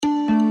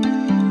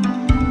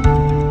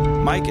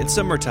Mike, it's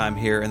summertime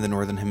here in the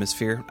Northern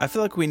Hemisphere. I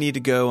feel like we need to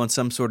go on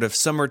some sort of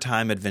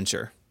summertime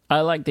adventure.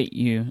 I like that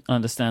you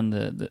understand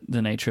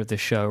the nature of the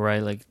show,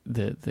 right? Like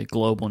the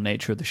global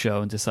nature of the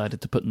show, and decided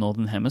to put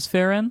Northern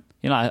Hemisphere in.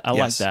 You know, I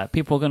like that.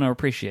 People are going to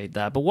appreciate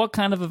that. But what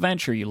kind of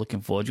adventure are you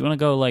looking for? Do you want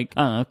to go, like,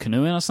 I don't know,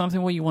 canoeing or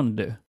something? What do you want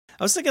to do?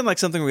 I was thinking like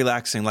something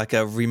relaxing, like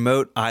a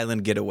remote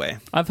island getaway.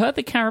 I've heard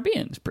the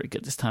Caribbean is pretty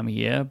good this time of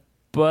year,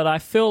 but I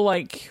feel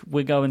like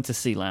we're going to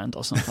Sealand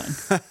or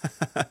something.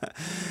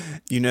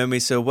 You know me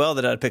so well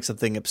that I'd pick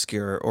something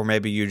obscure, or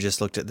maybe you just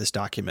looked at this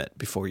document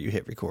before you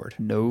hit record.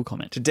 No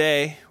comment.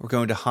 Today, we're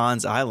going to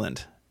Hans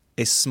Island,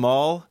 a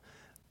small,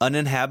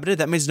 uninhabited,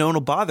 that means no one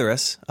will bother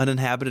us,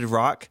 uninhabited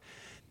rock.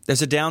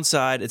 There's a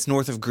downside. It's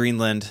north of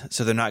Greenland,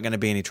 so there are not going to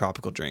be any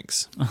tropical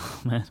drinks.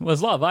 Oh, man. Well,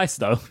 there's a lot of ice,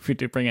 though, if we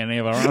do bring any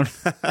of our own.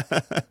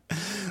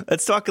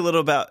 Let's talk a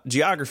little about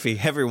geography,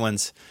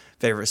 everyone's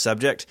favorite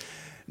subject.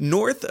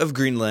 North of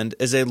Greenland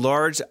is a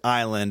large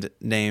island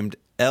named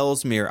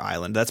Ellesmere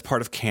Island. That's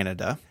part of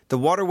Canada. The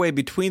waterway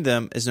between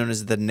them is known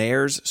as the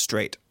Nares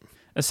Strait.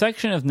 A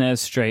section of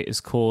Nares Strait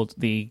is called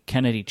the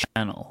Kennedy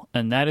Channel,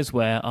 and that is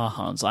where our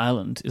Hans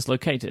Island is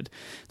located.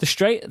 The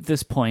strait at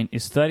this point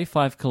is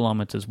 35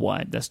 kilometers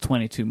wide, that's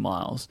 22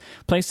 miles,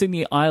 placing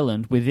the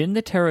island within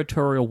the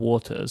territorial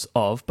waters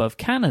of both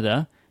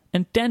Canada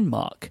and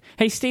Denmark.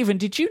 Hey, Stephen,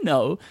 did you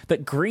know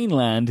that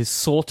Greenland is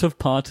sort of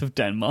part of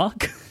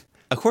Denmark?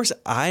 Of course,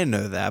 I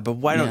know that, but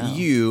why don't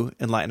you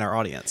enlighten our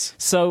audience?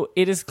 So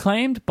it is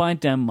claimed by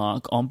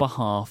Denmark on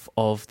behalf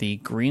of the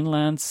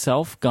Greenland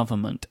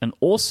self-government and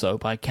also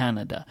by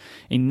Canada.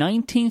 In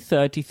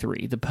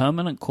 1933, the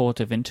Permanent Court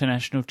of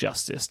International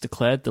Justice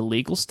declared the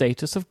legal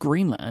status of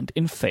Greenland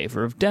in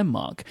favor of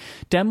Denmark.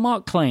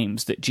 Denmark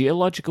claims that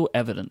geological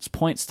evidence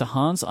points to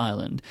Hans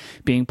Island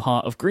being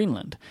part of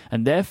Greenland,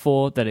 and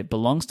therefore that it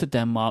belongs to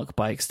Denmark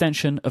by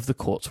extension of the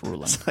court's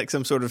ruling. It's like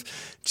some sort of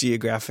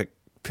geographic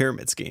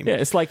pyramid scheme. Yeah,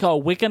 it's like, oh,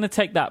 we're going to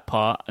take that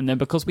part, and then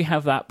because we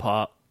have that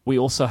part, we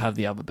also have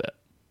the other bit.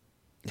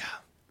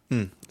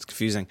 Yeah. It's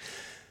confusing.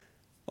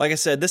 Like I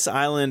said, this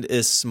island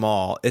is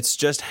small. It's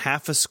just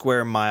half a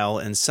square mile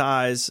in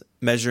size,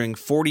 measuring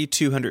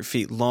 4,200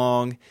 feet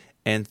long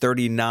and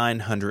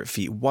 3,900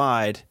 feet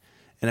wide.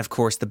 And of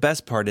course, the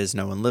best part is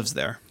no one lives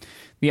there.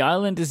 The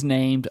island is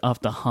named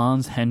after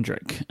Hans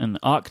Hendrik, an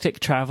Arctic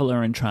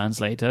traveler and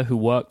translator who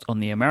worked on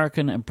the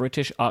American and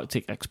British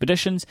Arctic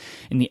expeditions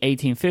in the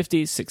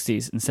 1850s,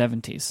 60s, and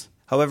 70s.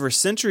 However,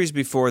 centuries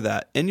before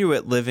that,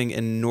 Inuit living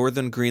in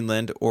northern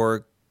Greenland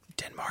or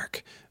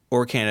Denmark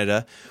or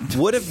Canada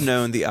would have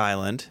known the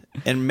island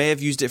and may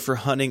have used it for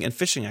hunting and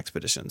fishing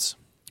expeditions.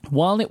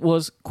 While it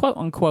was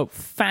quote-unquote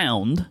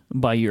found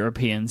by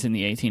Europeans in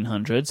the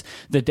 1800s,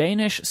 the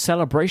Danish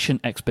Celebration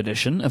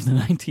Expedition of the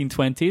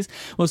 1920s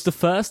was the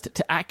first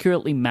to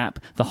accurately map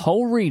the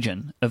whole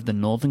region of the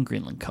northern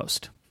Greenland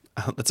coast.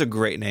 Oh, that's a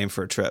great name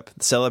for a trip.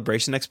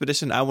 Celebration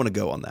Expedition, I want to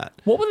go on that.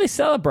 What were they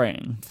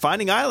celebrating?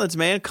 Finding islands,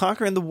 man,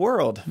 conquering the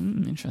world.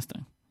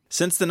 Interesting.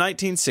 Since the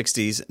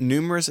 1960s,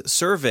 numerous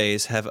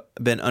surveys have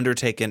been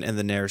undertaken in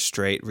the Nares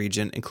Strait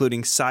region,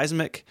 including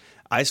seismic,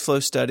 ice flow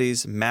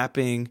studies,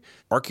 mapping,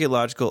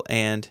 archaeological,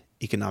 and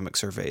economic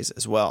surveys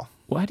as well.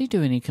 Why do you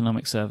do an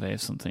economic survey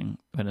of something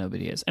where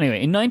nobody is? Anyway,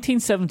 in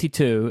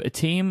 1972, a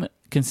team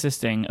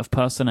consisting of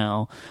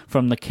personnel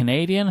from the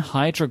Canadian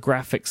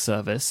Hydrographic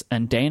Service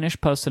and Danish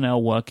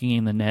personnel working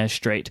in the Nares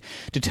Strait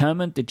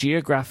determined the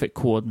geographic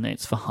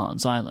coordinates for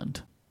Hans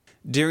Island.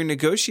 During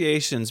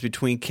negotiations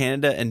between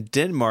Canada and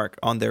Denmark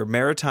on their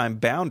maritime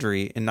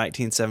boundary in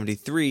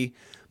 1973,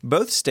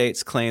 both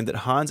states claimed that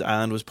Hans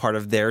Island was part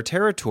of their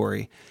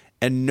territory,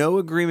 and no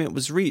agreement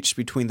was reached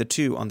between the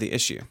two on the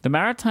issue. The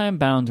maritime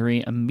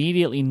boundary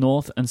immediately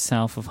north and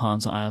south of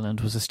Hans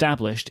Island was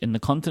established in the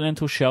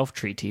Continental Shelf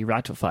Treaty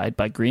ratified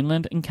by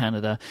Greenland and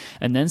Canada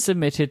and then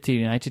submitted to the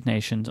United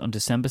Nations on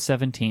December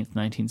 17,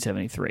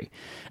 1973.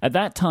 At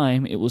that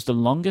time, it was the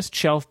longest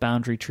shelf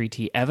boundary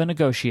treaty ever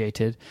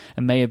negotiated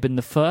and may have been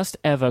the first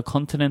ever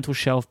continental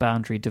shelf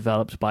boundary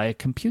developed by a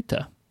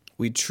computer.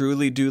 We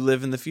truly do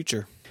live in the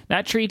future.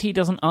 That treaty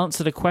doesn't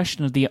answer the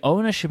question of the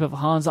ownership of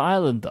Hans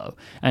Island, though,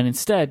 and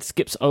instead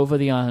skips over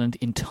the island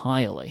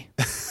entirely.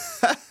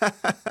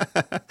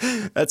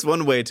 That's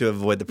one way to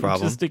avoid the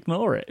problem. Just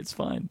ignore it. It's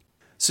fine.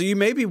 So you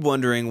may be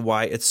wondering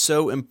why it's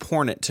so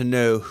important to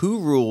know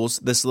who rules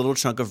this little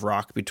chunk of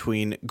rock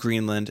between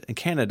Greenland and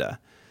Canada.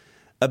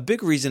 A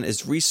big reason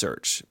is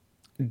research.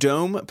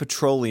 Dome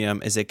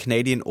Petroleum is a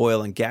Canadian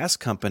oil and gas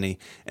company,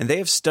 and they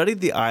have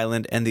studied the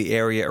island and the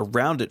area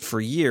around it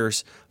for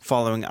years,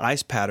 following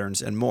ice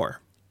patterns and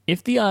more.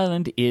 If the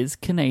island is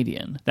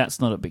Canadian, that's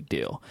not a big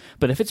deal.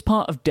 But if it's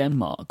part of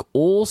Denmark,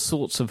 all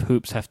sorts of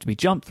hoops have to be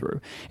jumped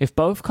through. If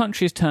both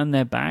countries turn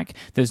their back,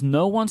 there's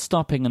no one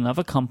stopping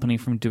another company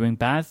from doing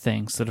bad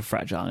things to the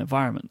fragile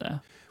environment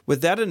there.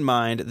 With that in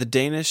mind, the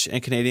Danish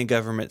and Canadian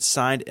government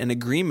signed an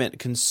agreement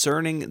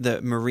concerning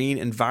the marine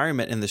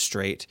environment in the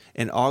strait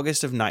in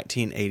August of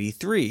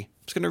 1983.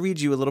 just going to read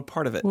you a little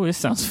part of it. Oh, this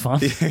sounds fun.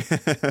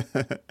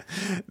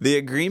 The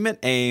agreement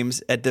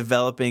aims at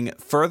developing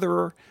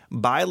further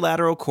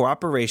bilateral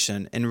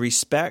cooperation in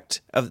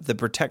respect of the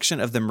protection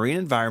of the marine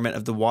environment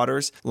of the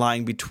waters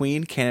lying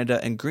between Canada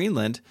and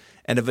Greenland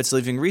and of its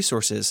living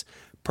resources,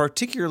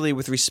 particularly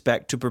with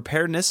respect to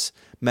preparedness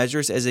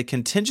measures as a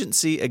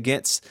contingency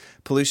against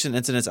pollution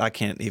incidents. I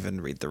can't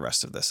even read the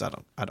rest of this.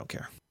 I don't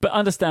care. But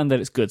understand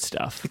that it's good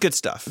stuff. Good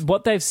stuff.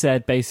 What they've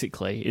said,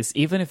 basically, is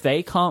even if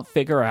they can't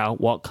figure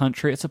out what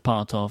country it's a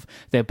part of,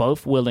 they're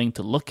both willing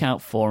to look out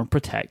for and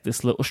protect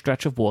this little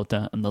stretch of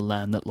water and the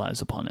land that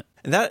lies upon it.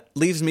 And that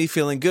leaves me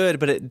feeling good,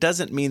 but it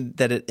doesn't mean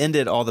that it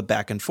ended all the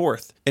back and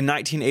forth. In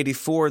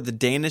 1984, the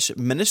Danish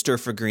minister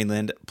for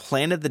Greenland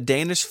planted the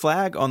Danish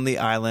flag on the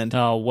island.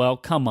 Oh, well,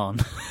 come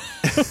on.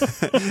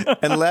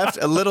 And left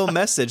a little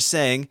message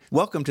saying,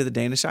 "Welcome to the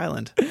Danish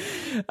island."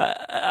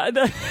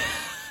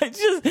 It's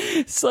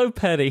just so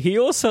petty. He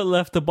also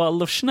left a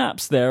bottle of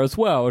schnapps there as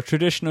well, a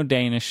traditional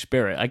Danish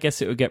spirit. I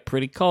guess it would get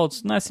pretty cold,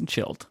 so nice and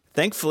chilled.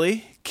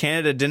 Thankfully,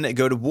 Canada didn't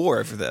go to war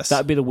over this.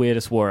 That'd be the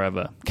weirdest war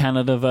ever.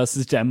 Canada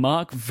versus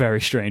Denmark,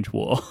 very strange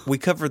war. We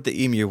covered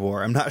the Emu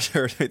War. I'm not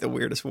sure it'd be the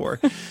weirdest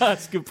war.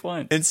 That's a good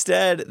point.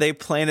 Instead, they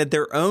planted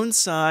their own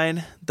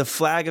sign, the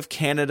flag of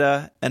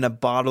Canada, and a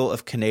bottle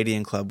of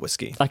Canadian Club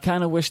whiskey. I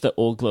kind of wish that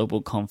all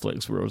global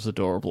conflicts were as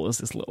adorable as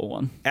this little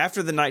one.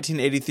 After the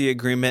 1983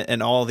 agreement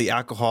and all the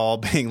alcohol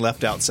being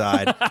left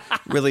outside,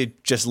 really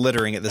just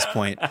littering at this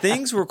point,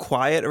 things were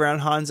quiet around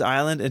Hans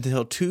Island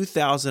until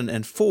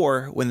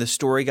 2004 when the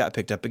story got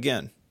picked up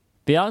again.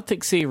 The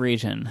Arctic Sea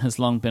region has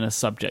long been a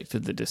subject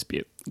of the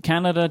dispute.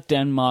 Canada,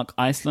 Denmark,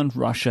 Iceland,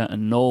 Russia,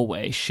 and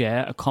Norway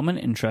share a common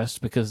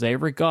interest because they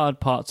regard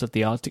parts of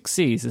the Arctic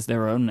seas as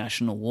their own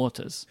national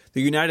waters.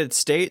 The United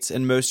States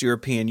and most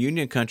European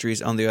Union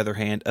countries, on the other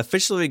hand,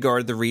 officially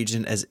regard the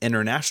region as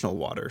international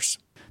waters.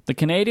 The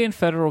Canadian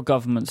federal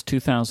government's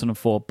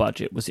 2004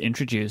 budget was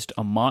introduced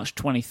on March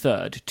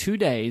 23rd, 2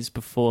 days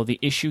before the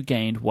issue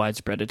gained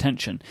widespread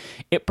attention.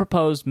 It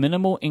proposed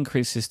minimal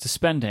increases to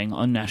spending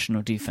on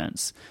national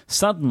defense.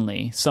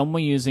 Suddenly, some were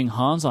using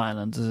Hans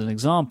Island as an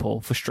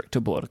example for stricter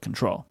border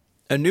control.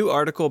 A new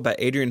article by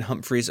Adrian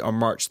Humphreys on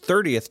March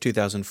 30th,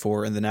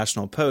 2004 in the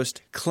National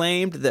Post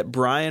claimed that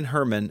Brian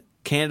Herman,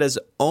 Canada's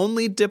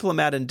only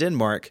diplomat in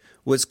Denmark,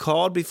 was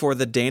called before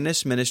the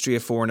Danish Ministry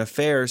of Foreign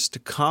Affairs to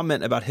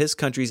comment about his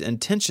country's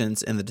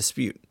intentions in the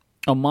dispute.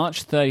 On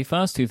March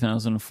 31st,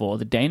 2004,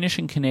 the Danish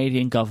and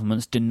Canadian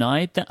governments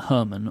denied that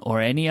Herman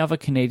or any other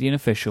Canadian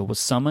official was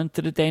summoned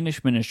to the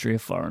Danish Ministry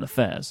of Foreign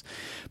Affairs.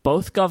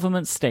 Both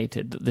governments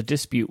stated that the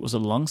dispute was a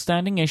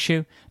long-standing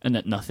issue and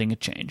that nothing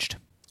had changed.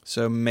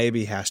 So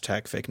maybe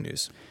hashtag fake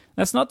news.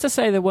 That's not to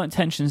say there weren't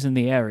tensions in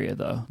the area,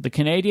 though. The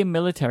Canadian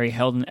military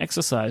held an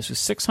exercise with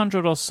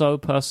 600 or so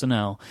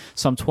personnel,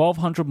 some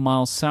 1,200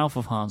 miles south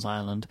of Hans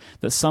Island,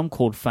 that some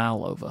called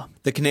foul over.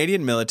 The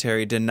Canadian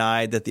military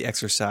denied that the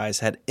exercise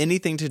had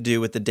anything to do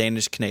with the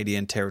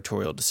Danish-Canadian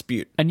territorial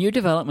dispute. A new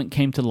development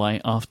came to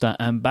light after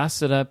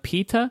Ambassador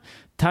Peter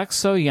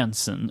Taksøe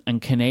Jensen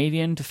and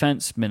Canadian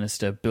Defence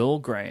Minister Bill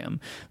Graham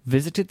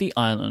visited the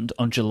island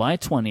on July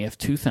 20th,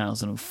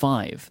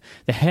 2005.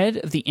 The head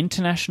of the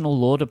International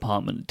Law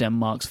Department at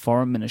Denmark's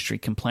Foreign Ministry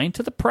complained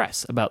to the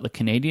press about the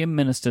Canadian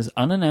minister's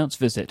unannounced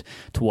visit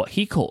to what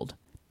he called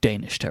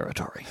Danish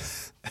territory.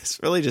 It's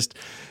really just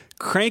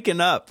cranking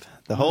up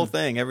the whole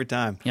thing every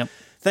time. Yep.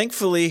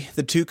 Thankfully,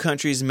 the two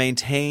countries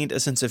maintained a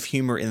sense of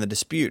humor in the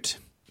dispute.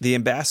 The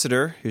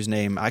ambassador, whose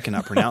name I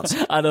cannot pronounce.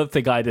 I don't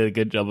think I did a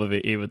good job of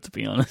it either, to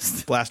be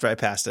honest. Blast right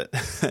past it.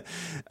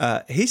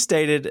 He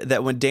stated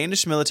that when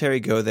Danish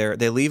military go there,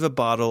 they leave a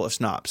bottle of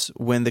schnapps.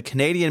 When the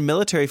Canadian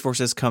military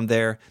forces come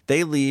there,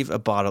 they leave a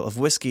bottle of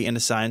whiskey and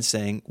a sign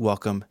saying,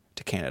 "Welcome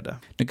to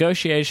Canada."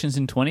 Negotiations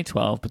in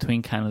 2012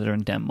 between Canada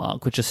and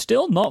Denmark, which are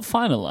still not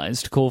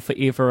finalized, call for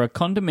either a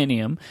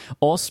condominium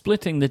or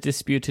splitting the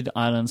disputed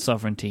island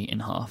sovereignty in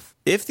half.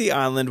 If the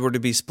island were to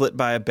be split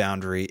by a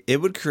boundary, it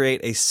would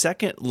create a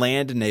second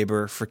land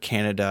neighbor for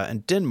Canada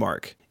and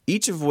Denmark,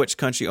 each of which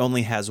country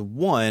only has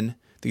one,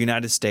 the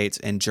United States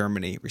and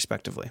Germany,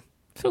 respectively.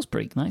 Feels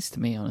pretty nice to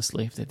me,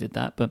 honestly, if they did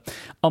that. But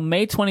on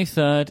May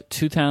 23rd,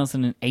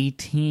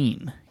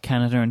 2018,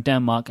 Canada and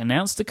Denmark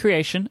announced the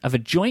creation of a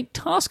joint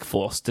task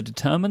force to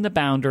determine the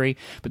boundary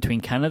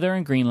between Canada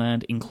and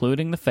Greenland,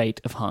 including the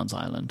fate of Hans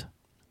Island.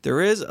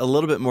 There is a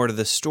little bit more to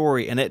this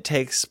story, and it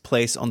takes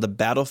place on the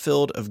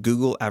battlefield of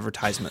Google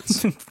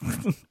advertisements.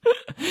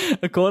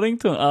 According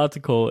to an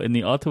article in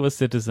the Ottawa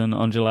Citizen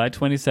on July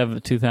 27,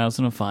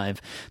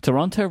 2005,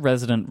 Toronto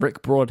resident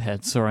Rick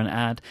Broadhead saw an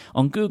ad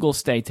on Google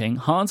stating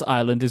Hans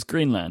Island is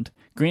Greenland.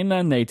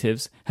 Greenland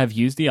natives have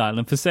used the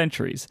island for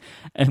centuries,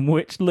 and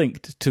which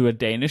linked to a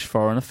Danish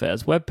Foreign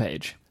Affairs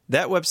webpage.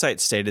 That website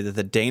stated that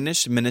the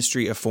Danish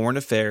Ministry of Foreign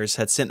Affairs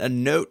had sent a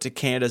note to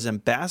Canada's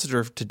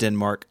ambassador to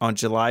Denmark on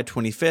July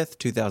 25,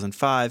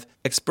 2005,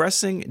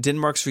 expressing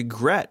Denmark's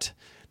regret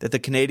that the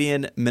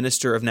Canadian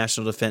Minister of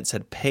National Defense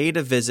had paid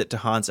a visit to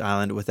Hans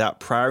Island without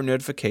prior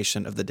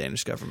notification of the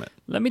Danish government.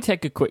 Let me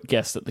take a quick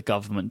guess that the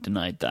government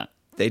denied that.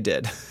 they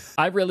did.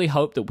 I really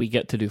hope that we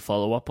get to do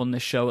follow-up on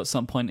this show at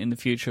some point in the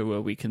future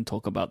where we can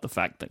talk about the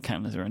fact that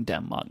Canada and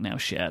Denmark now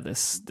share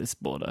this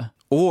border.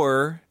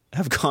 Or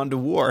have gone to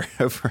war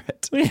over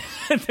it. We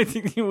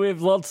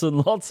have lots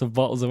and lots of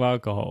bottles of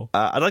alcohol.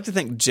 I'd like to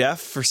thank Jeff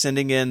for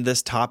sending in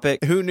this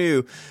topic. Who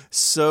knew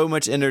so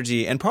much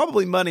energy and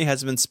probably money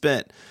has been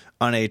spent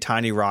on a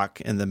tiny rock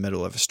in the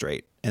middle of a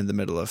strait, in the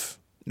middle of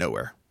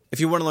nowhere. If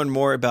you want to learn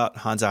more about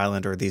Hans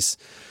Island or these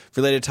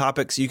related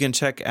topics, you can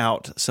check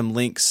out some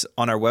links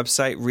on our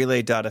website,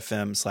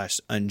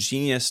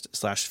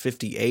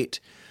 relay.fm/ungeniused/58.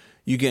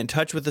 You get in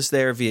touch with us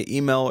there via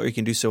email, or you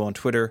can do so on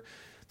Twitter.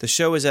 The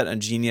show is at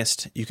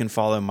Ungeniused. You can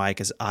follow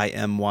Mike as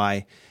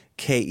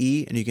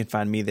IMYKE, and you can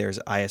find me there as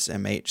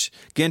ISMH.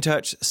 Get in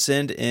touch,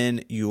 send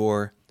in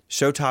your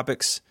show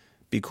topics,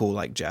 be cool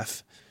like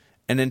Jeff.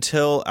 And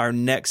until our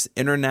next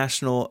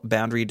international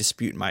boundary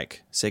dispute,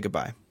 Mike, say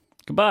goodbye.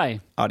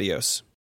 Goodbye. Adios.